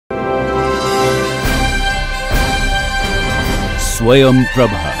Swayam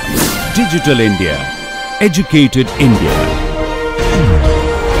Prabha. Digital India. Educated India.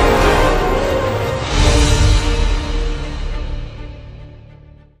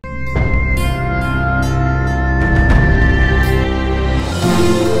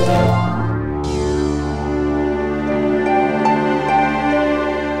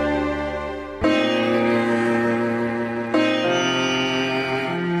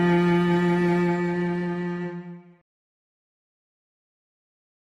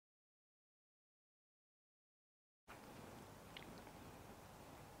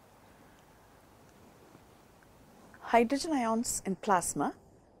 Hydrogen ions in plasma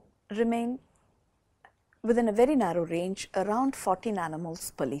remain within a very narrow range around 40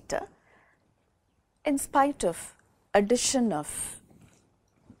 nanomoles per liter in spite of addition of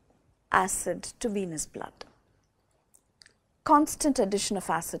acid to venous blood. Constant addition of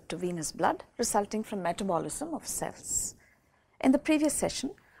acid to venous blood resulting from metabolism of cells. In the previous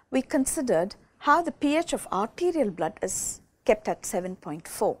session, we considered how the pH of arterial blood is kept at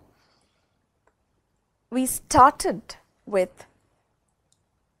 7.4. We started with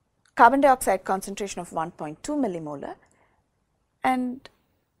carbon dioxide concentration of 1.2 millimolar and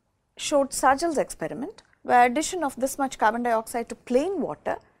showed Sajal's experiment where addition of this much carbon dioxide to plain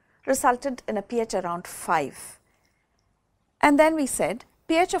water resulted in a pH around 5. And then we said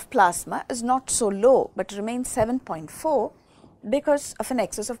pH of plasma is not so low but remains 7.4 because of an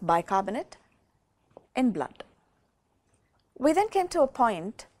excess of bicarbonate in blood. We then came to a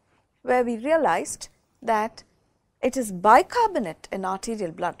point where we realized that it is bicarbonate in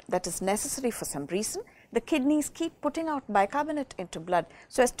arterial blood that is necessary for some reason. The kidneys keep putting out bicarbonate into blood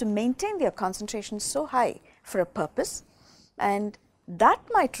so as to maintain their concentration so high for a purpose, and that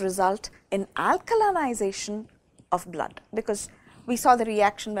might result in alkalinization of blood because we saw the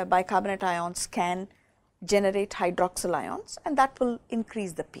reaction where bicarbonate ions can generate hydroxyl ions and that will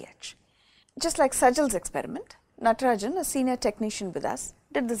increase the pH. Just like Sajal's experiment, Natarajan, a senior technician with us,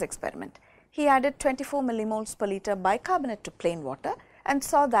 did this experiment. He added 24 millimoles per liter bicarbonate to plain water and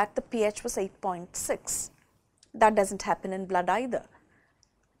saw that the pH was 8.6. That does not happen in blood either.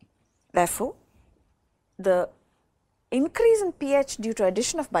 Therefore, the increase in pH due to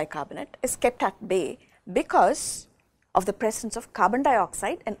addition of bicarbonate is kept at bay because of the presence of carbon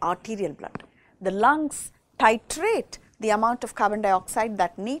dioxide in arterial blood. The lungs titrate the amount of carbon dioxide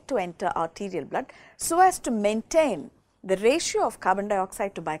that need to enter arterial blood so as to maintain the ratio of carbon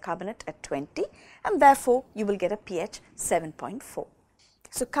dioxide to bicarbonate at 20, and therefore you will get a pH 7.4.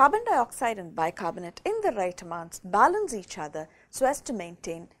 So carbon dioxide and bicarbonate in the right amounts balance each other so as to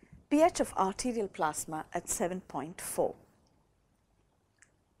maintain pH of arterial plasma at 7.4.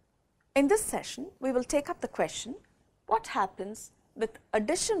 In this session, we will take up the question, what happens with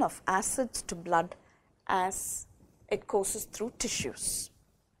addition of acids to blood as it courses through tissues?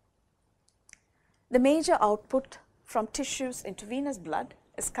 The major output from tissues into venous blood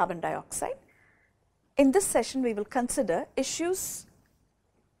is carbon dioxide. In this session, we will consider issues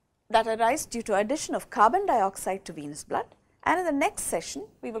that arise due to addition of carbon dioxide to venous blood, and in the next session,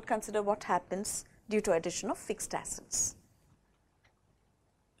 we will consider what happens due to addition of fixed acids.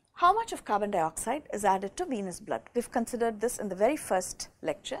 How much of carbon dioxide is added to venous blood? We have considered this in the very first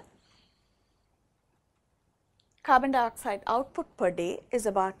lecture. Carbon dioxide output per day is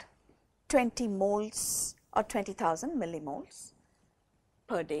about 20 moles or 20,000 millimoles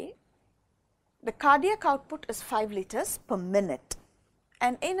per day. The cardiac output is 5 liters per minute,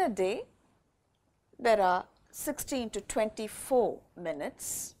 and in a day there are 16 to 24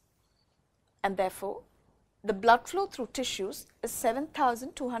 minutes, and therefore the blood flow through tissues is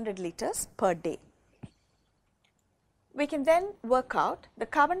 7,200 liters per day. We can then work out the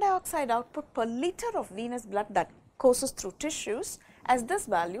carbon dioxide output per liter of venous blood that courses through tissues as this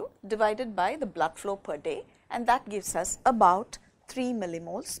value divided by the blood flow per day, and that gives us about 3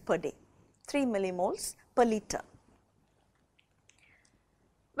 millimoles per day, 3 millimoles per liter.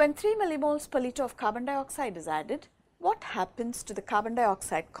 When 3 millimoles per liter of carbon dioxide is added, what happens to the carbon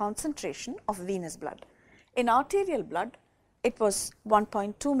dioxide concentration of venous blood? In arterial blood, it was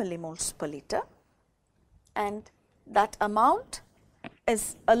 1.2 millimoles per liter, and that amount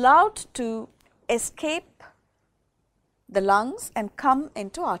is allowed to escape the lungs and come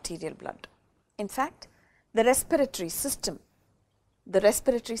into arterial blood. In fact, the respiratory system, the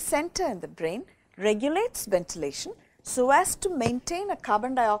respiratory center in the brain regulates ventilation so as to maintain a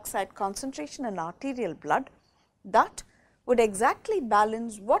carbon dioxide concentration in arterial blood that would exactly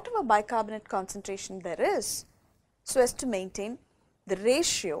balance whatever bicarbonate concentration there is so as to maintain the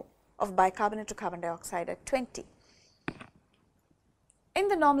ratio of bicarbonate to carbon dioxide at 20. In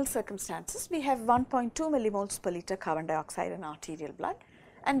the normal circumstances, we have 1.2 millimoles per liter carbon dioxide in arterial blood,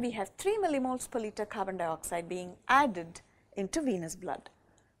 and we have 3 millimoles per liter carbon dioxide being added into venous blood.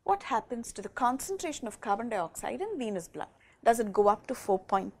 What happens to the concentration of carbon dioxide in venous blood? Does it go up to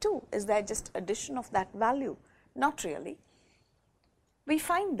 4.2? Is there just addition of that value? Not really. We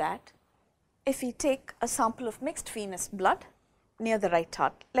find that if we take a sample of mixed venous blood near the right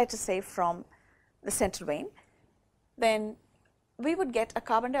heart, let us say from the central vein, then we would get a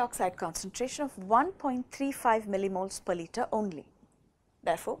carbon dioxide concentration of 1.35 millimoles per liter only.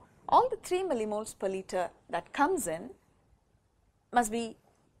 Therefore, all the 3 millimoles per liter that comes in must be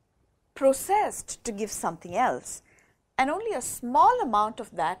processed to give something else, and only a small amount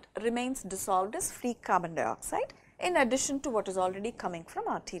of that remains dissolved as free carbon dioxide in addition to what is already coming from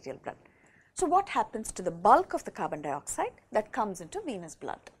arterial blood. So, what happens to the bulk of the carbon dioxide that comes into venous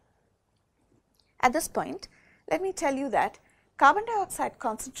blood? At this point, let me tell you that carbon dioxide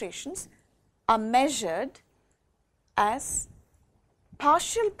concentrations are measured as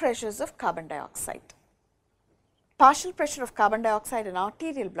partial pressures of carbon dioxide. Partial pressure of carbon dioxide in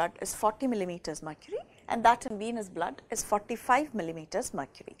arterial blood is 40 millimeters mercury, and that in venous blood is 45 millimeters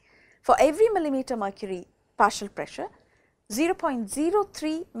mercury. For every millimeter mercury partial pressure,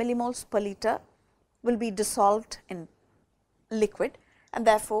 0.03 millimoles per liter will be dissolved in liquid, and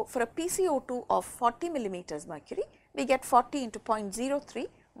therefore, for a PCO2 of 40 millimeters mercury, we get 40 into 0.03,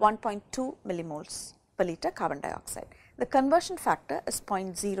 1.2 millimoles per liter carbon dioxide. The conversion factor is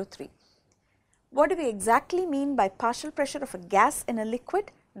 0.03. What do we exactly mean by partial pressure of a gas in a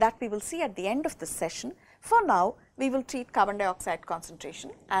liquid? That we will see at the end of this session. For now, we will treat carbon dioxide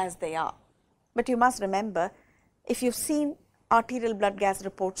concentration as they are. But you must remember, if you've seen arterial blood gas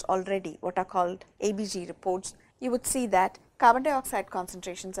reports already, what are called ABG reports, you would see that carbon dioxide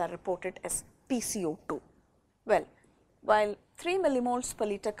concentrations are reported as PCO2. Well, while 3 millimoles per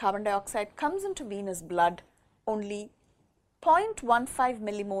liter carbon dioxide comes into venous blood, only 0.15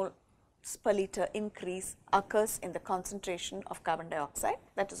 millimoles per liter increase occurs in the concentration of carbon dioxide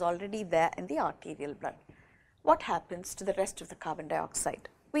that is already there in the arterial blood. What happens to the rest of the carbon dioxide?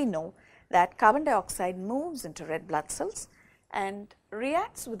 We know that carbon dioxide moves into red blood cells and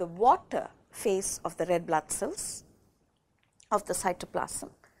reacts with the water phase of the red blood cells of the cytoplasm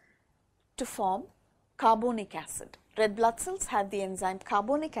to form carbonic acid. Red blood cells have the enzyme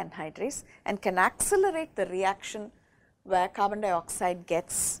carbonic anhydrase and can accelerate the reaction where carbon dioxide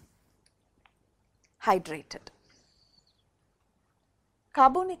gets hydrated.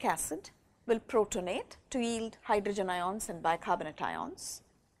 Carbonic acid will protonate to yield hydrogen ions and bicarbonate ions.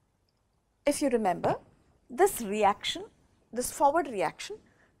 If you remember, this reaction, this forward reaction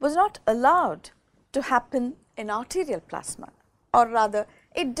was not allowed to happen in arterial plasma, or rather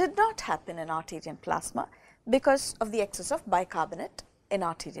it did not happen in arterial plasma because of the excess of bicarbonate in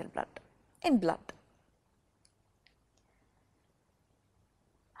arterial blood,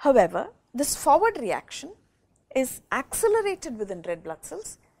 However, this forward reaction is accelerated within red blood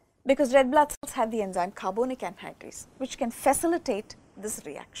cells because red blood cells have the enzyme carbonic anhydrase, which can facilitate this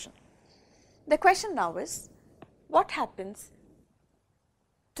reaction. The question now is, what happens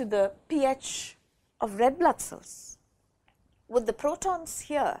to the pH of red blood cells? Would the protons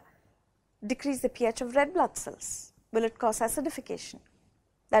here decrease the pH of red blood cells? Will it cause acidification?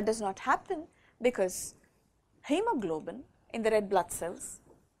 That does not happen because hemoglobin in the red blood cells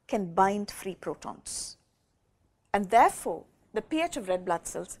can bind free protons, and therefore the pH of red blood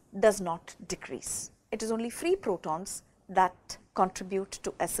cells does not decrease. It is only free protons that contribute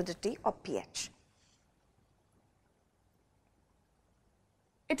to acidity or pH.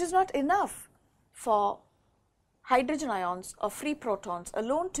 It is not enough for hydrogen ions or free protons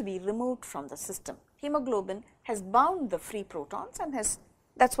alone to be removed from the system. Hemoglobin has bound the free protons and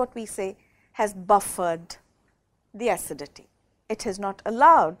that's what we say, has buffered the acidity. It has not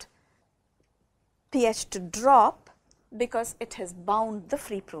allowed pH to drop because it has bound the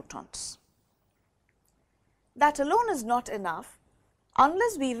free protons. That alone is not enough.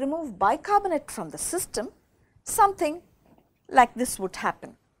 Unless we remove bicarbonate from the system, something like this would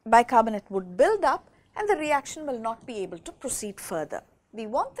happen. Bicarbonate would build up and the reaction will not be able to proceed further. We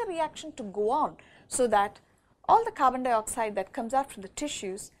want the reaction to go on so that all the carbon dioxide that comes out from the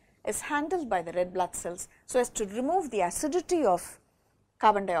tissues is handled by the red blood cells so as to remove the acidity of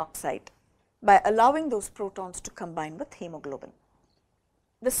carbon dioxide by allowing those protons to combine with hemoglobin.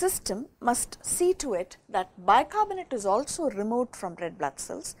 The system must see to it that bicarbonate is also removed from red blood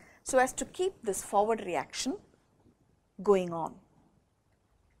cells so as to keep this forward reaction going on.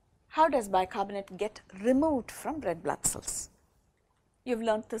 How does bicarbonate get removed from red blood cells? You've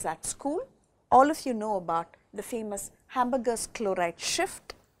learnt this at school. All of you know about the famous Hamburger's chloride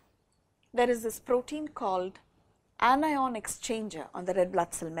shift, there is this protein called anion exchanger on the red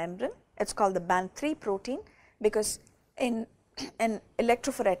blood cell membrane. It is called the band 3 protein because in an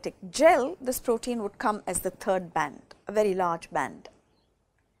electrophoretic gel, this protein would come as the third band, a very large band.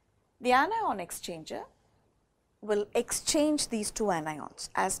 The anion exchanger will exchange these two anions.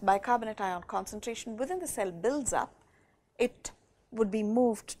 As bicarbonate ion concentration within the cell builds up, it would be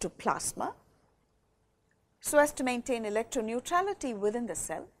moved to plasma. So as to maintain electroneutrality within the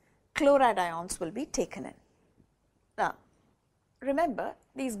cell, chloride ions will be taken in. Now, remember,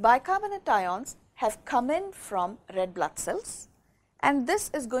 these bicarbonate ions have come in from red blood cells, and this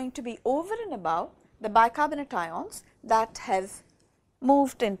is going to be over and above the bicarbonate ions that have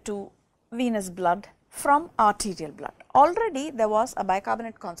moved into venous blood from arterial blood. Already there was a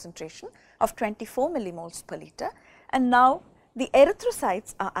bicarbonate concentration of 24 millimoles per liter, and now the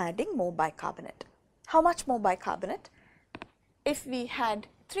erythrocytes are adding more bicarbonate. How much more bicarbonate? If we had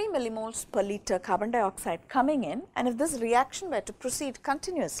 3 millimoles per liter carbon dioxide coming in, and if this reaction were to proceed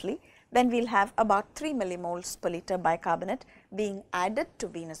continuously, then we will have about 3 millimoles per liter bicarbonate being added to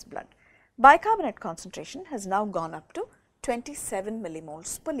venous blood. Bicarbonate concentration has now gone up to 27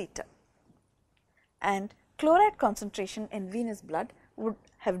 millimoles per liter, and chloride concentration in venous blood would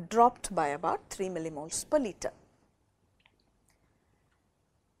have dropped by about 3 millimoles per liter.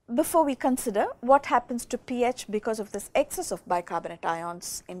 Before we consider what happens to pH because of this excess of bicarbonate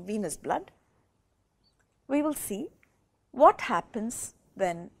ions in venous blood, we will see what happens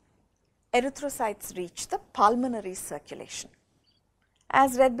when erythrocytes reach the pulmonary circulation.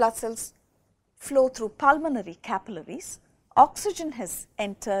 As red blood cells flow through pulmonary capillaries, oxygen has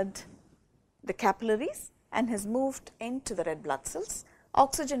entered the capillaries and has moved into the red blood cells.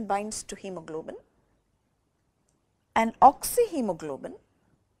 Oxygen binds to hemoglobin, and oxyhemoglobin,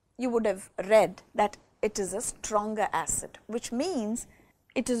 you would have read that it is a stronger acid, which means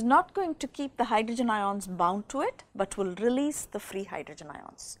it is not going to keep the hydrogen ions bound to it, but will release the free hydrogen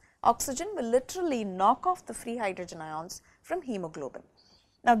ions. Oxygen will literally knock off the free hydrogen ions from hemoglobin.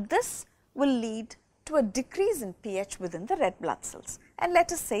 Now, this will lead to a decrease in pH within the red blood cells, and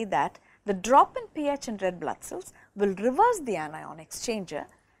let us say that the drop in pH in red blood cells will reverse the anion exchanger.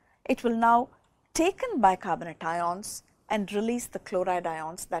 It will now take in bicarbonate ions and release the chloride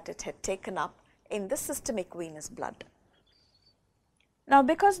ions that it had taken up in the systemic venous blood. Now,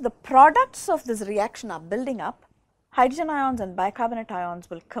 because the products of this reaction are building up, hydrogen ions and bicarbonate ions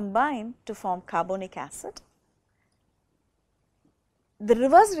will combine to form carbonic acid. The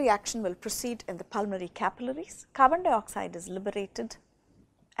reverse reaction will proceed in the pulmonary capillaries. Carbon dioxide is liberated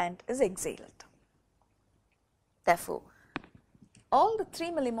and is exhaled. Therefore, all the 3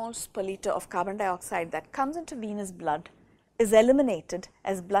 millimoles per liter of carbon dioxide that comes into venous blood is eliminated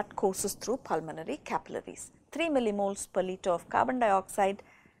as blood courses through pulmonary capillaries. 3 millimoles per liter of carbon dioxide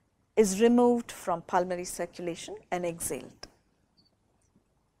is removed from pulmonary circulation and exhaled.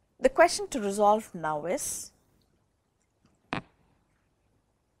 The question to resolve now is,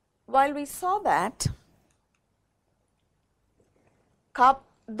 while we saw that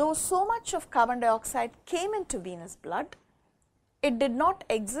though so much of carbon dioxide came into venous blood, it did not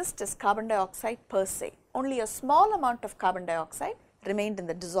exist as carbon dioxide per se. Only a small amount of carbon dioxide remained in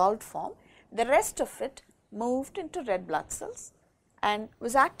the dissolved form. The rest of it moved into red blood cells and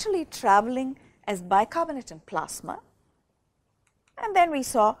was actually traveling as bicarbonate in plasma. And then we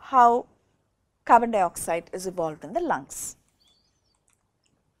saw how carbon dioxide is evolved in the lungs.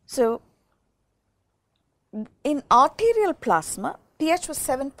 So, in arterial plasma, pH was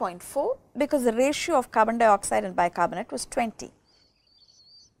 7.4 because the ratio of carbon dioxide and bicarbonate was 20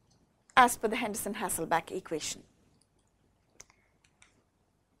 as per the Henderson-Hasselbalch equation.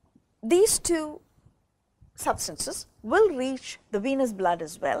 These two substances will reach the venous blood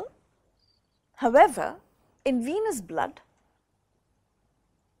as well. However, in venous blood,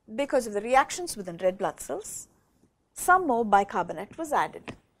 because of the reactions within red blood cells, some more bicarbonate was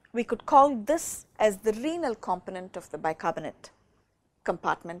added. We could call this as the renal component of the bicarbonate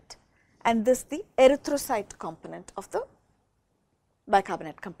compartment, and this the erythrocyte component of the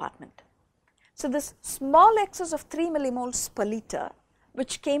bicarbonate compartment. So, this small excess of 3 millimoles per liter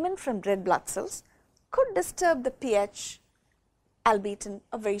which came in from red blood cells could disturb the pH, albeit in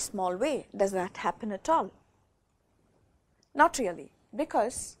a very small way. Does that happen at all? Not really,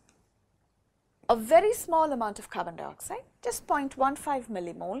 because a very small amount of carbon dioxide, just 0.15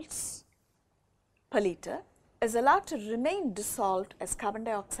 millimoles per liter, is allowed to remain dissolved as carbon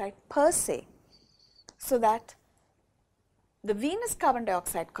dioxide per se, so that the venous carbon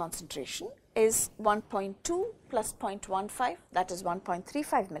dioxide concentration is 1.2 plus 0.15, that is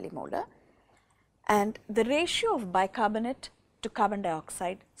 1.35 millimolar, and the ratio of bicarbonate to carbon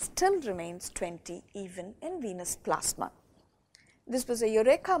dioxide still remains 20 even in venous plasma. This was a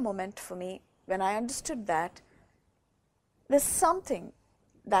eureka moment for me when I understood that there's something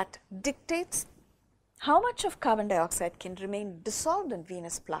that dictates how much of carbon dioxide can remain dissolved in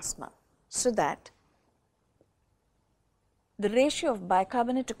venous plasma, so that the ratio of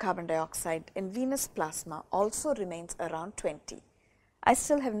bicarbonate to carbon dioxide in venous plasma also remains around 20. I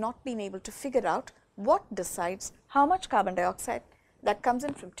still have not been able to figure out what decides how much carbon dioxide that comes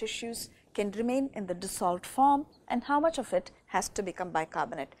in from tissues can remain in the dissolved form and how much of it has to become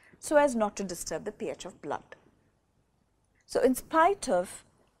bicarbonate so as not to disturb the pH of blood. So, in spite of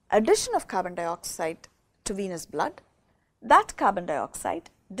addition of carbon dioxide to venous blood, that carbon dioxide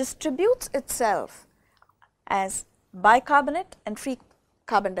distributes itself as bicarbonate and free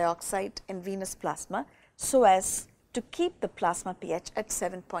carbon dioxide in venous plasma so as to keep the plasma pH at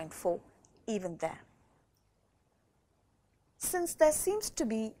 7.4 even there. Since there seems to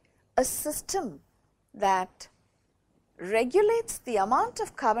be a system that regulates the amount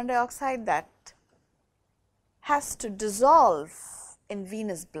of carbon dioxide that has to dissolve in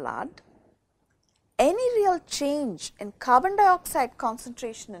venous blood, any real change in carbon dioxide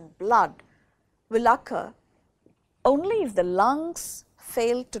concentration in blood will occur only if the lungs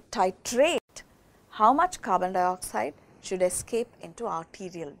fail to titrate how much carbon dioxide should escape into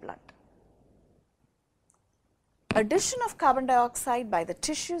arterial blood. Addition of carbon dioxide by the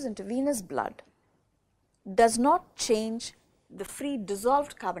tissues into venous blood does not change the free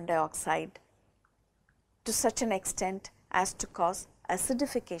dissolved carbon dioxide to such an extent as to cause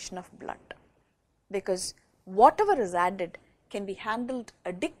acidification of blood, because whatever is added can be handled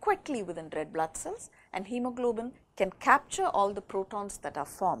adequately within red blood cells and hemoglobin can capture all the protons that are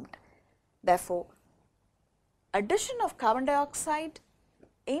formed. Therefore, addition of carbon dioxide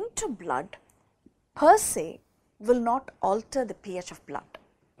into blood per se will not alter the pH of blood.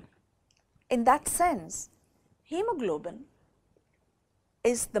 In that sense, hemoglobin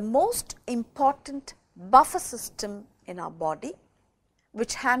is the most important buffer system in our body,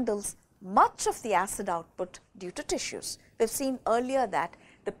 which handles much of the acid output due to tissues. We have seen earlier that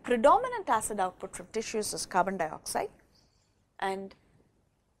the predominant acid output from tissues is carbon dioxide, and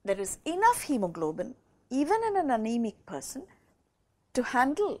there is enough hemoglobin even in an anemic person to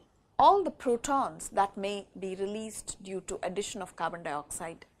handle all the protons that may be released due to addition of carbon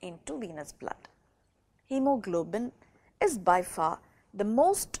dioxide into venous blood. Hemoglobin is by far the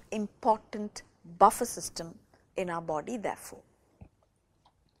most important buffer system in our body, therefore.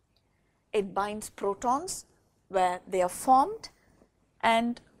 It binds protons where they are formed,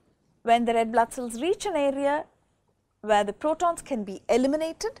 and when the red blood cells reach an area where the protons can be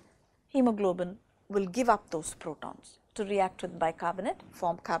eliminated, hemoglobin will give up those protons to react with bicarbonate,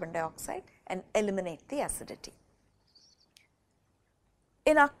 form carbon dioxide and eliminate the acidity.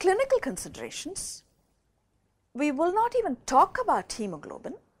 In our clinical considerations, we will not even talk about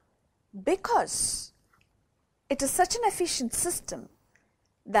hemoglobin because it is such an efficient system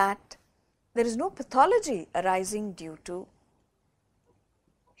that there is no pathology arising due to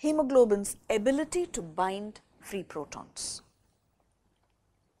hemoglobin's ability to bind free protons.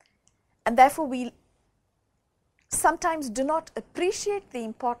 And therefore, we sometimes do not appreciate the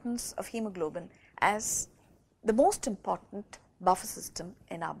importance of hemoglobin as the most important buffer system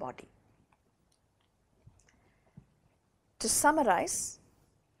in our body. To summarize,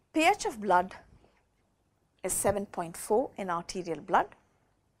 pH of blood is 7.4 in arterial blood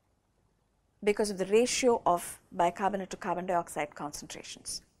because of the ratio of bicarbonate to carbon dioxide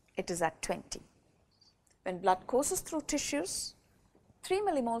concentrations. It is at 20. When blood courses through tissues, 3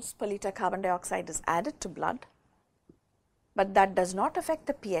 millimoles per liter carbon dioxide is added to blood, but that does not affect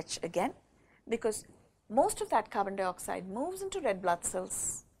the pH again because most of that carbon dioxide moves into red blood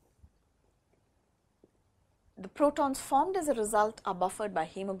cells. The protons formed as a result are buffered by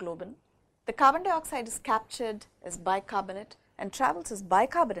hemoglobin. The carbon dioxide is captured as bicarbonate and travels as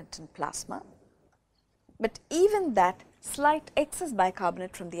bicarbonate in plasma. But even that slight excess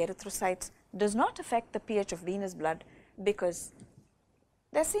bicarbonate from the erythrocytes does not affect the pH of venous blood because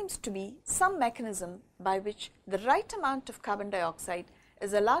there seems to be some mechanism by which the right amount of carbon dioxide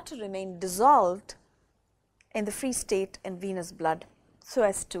is allowed to remain dissolved in the free state in venous blood so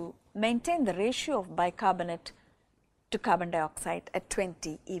as to maintain the ratio of bicarbonate to carbon dioxide at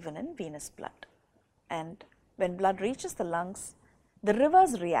 20 even in venous blood. And when blood reaches the lungs, the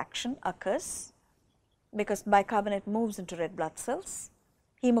reverse reaction occurs because bicarbonate moves into red blood cells.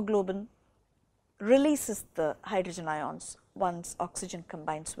 Hemoglobin releases the hydrogen ions once oxygen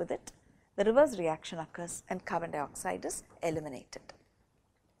combines with it. The reverse reaction occurs and carbon dioxide is eliminated.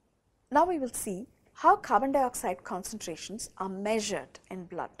 Now we will see how carbon dioxide concentrations are measured in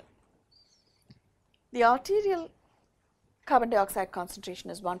blood. The arterial carbon dioxide concentration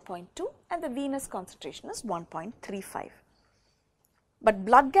is 1.2 and the venous concentration is 1.35. But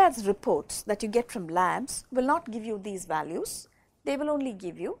blood gas reports that you get from labs will not give you these values. They will only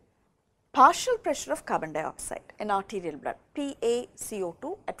give you partial pressure of carbon dioxide in arterial blood,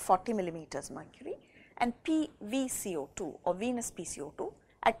 PaCO2 at 40 millimeters mercury and PvCO2 or venous PCO2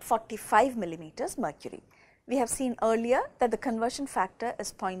 at 45 millimeters mercury. We have seen earlier that the conversion factor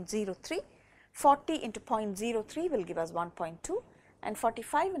is 0.03. 40 into 0.03 will give us 1.2 and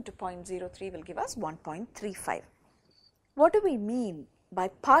 45 into 0.03 will give us 1.35. What do we mean by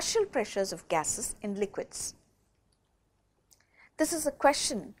partial pressures of gases in liquids? This is a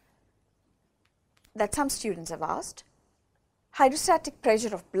question that some students have asked. Hydrostatic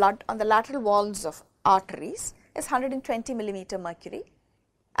pressure of blood on the lateral walls of arteries is 120 millimeter mercury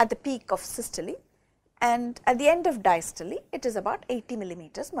at the peak of systole, and at the end of diastole it is about 80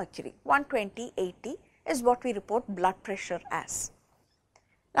 millimeters mercury. 120, 80 is what we report blood pressure as.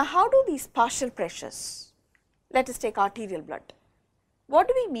 Now, how do these partial pressures, let us take arterial blood. What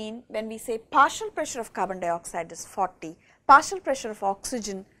do we mean when we say partial pressure of carbon dioxide is 40, partial pressure of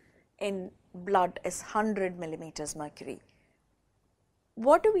oxygen in blood is 100 millimeters mercury?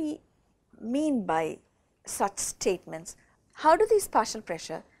 What do we mean by such statements? How do these partial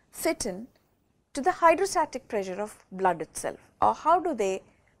pressure fit in to the hydrostatic pressure of blood itself, or how do they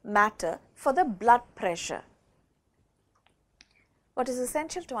matter for the blood pressure? What is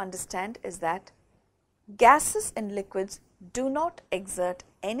essential to understand is that gases and liquids do not exert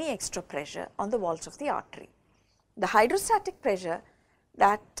any extra pressure on the walls of the artery. The hydrostatic pressure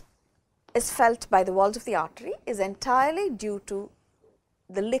that is felt by the walls of the artery is entirely due to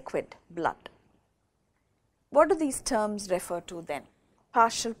the liquid blood. What do these terms refer to then?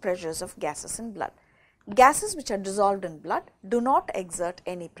 Partial pressures of gases in blood. Gases which are dissolved in blood do not exert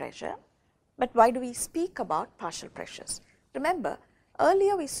any pressure, but why do we speak about partial pressures? Remember,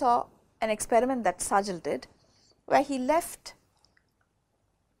 earlier we saw an experiment that Sajal did where he left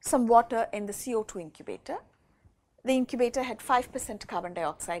some water in the CO2 incubator. The incubator had 5% carbon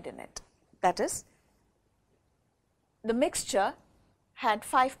dioxide in it. That is, the mixture had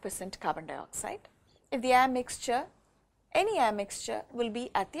 5% carbon dioxide. If the air mixture, any air mixture will be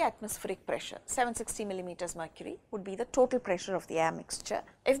at the atmospheric pressure, 760 millimeters mercury would be the total pressure of the air mixture.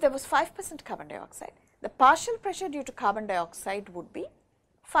 If there was 5% carbon dioxide, the partial pressure due to carbon dioxide would be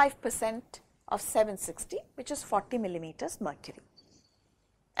 5% of 760, which is 40 millimeters mercury.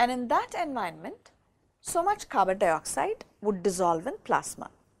 And in that environment, so much carbon dioxide would dissolve in plasma.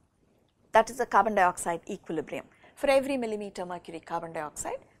 That is the carbon dioxide equilibrium. For every millimeter mercury carbon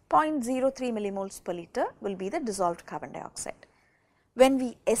dioxide, 0.03 millimoles per liter will be the dissolved carbon dioxide. When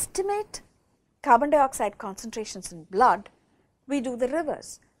we estimate carbon dioxide concentrations in blood, we do the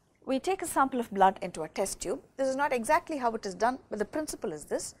reverse. We take a sample of blood into a test tube. This is not exactly how it is done, but the principle is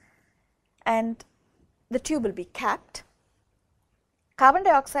this, and the tube will be capped. Carbon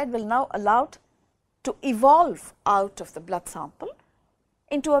dioxide will now allowed to evolve out of the blood sample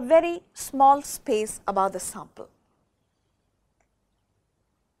into a very small space above the sample.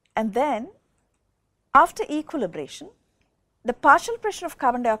 And then after equilibration, the partial pressure of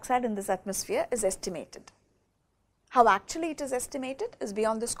carbon dioxide in this atmosphere is estimated. How actually it is estimated is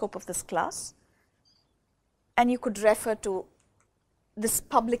beyond the scope of this class, and you could refer to this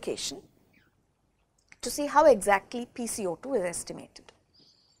publication to see how exactly PCO2 is estimated.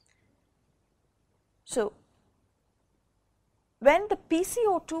 So, when the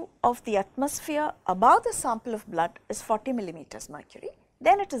PCO2 of the atmosphere above the sample of blood is 40 millimeters mercury,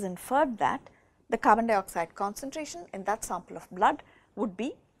 then it is inferred that the carbon dioxide concentration in that sample of blood would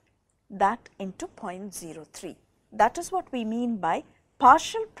be that into 0.03. That is what we mean by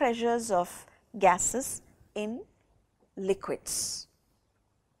partial pressures of gases in liquids.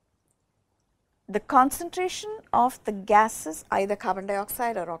 The concentration of the gases, either carbon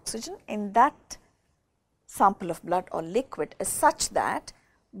dioxide or oxygen, in that sample of blood or liquid is such that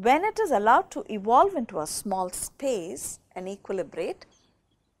when it is allowed to evolve into a small space and equilibrate,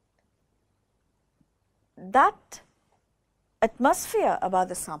 that atmosphere above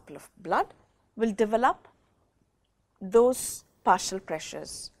the sample of blood will develop those partial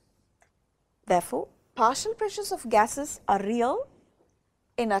pressures. Therefore, partial pressures of gases are real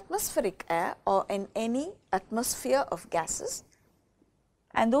in atmospheric air or in any atmosphere of gases,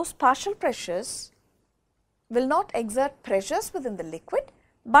 and those partial pressures will not exert pressures within the liquid,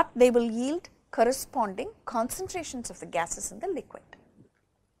 but they will yield corresponding concentrations of the gases in the liquid.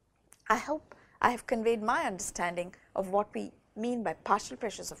 I hope I have conveyed my understanding of what we mean by partial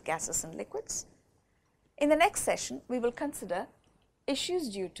pressures of gases and liquids. In the next session, we will consider issues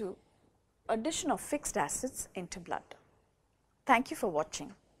due to addition of fixed acids into blood. Thank you for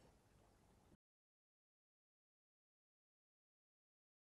watching.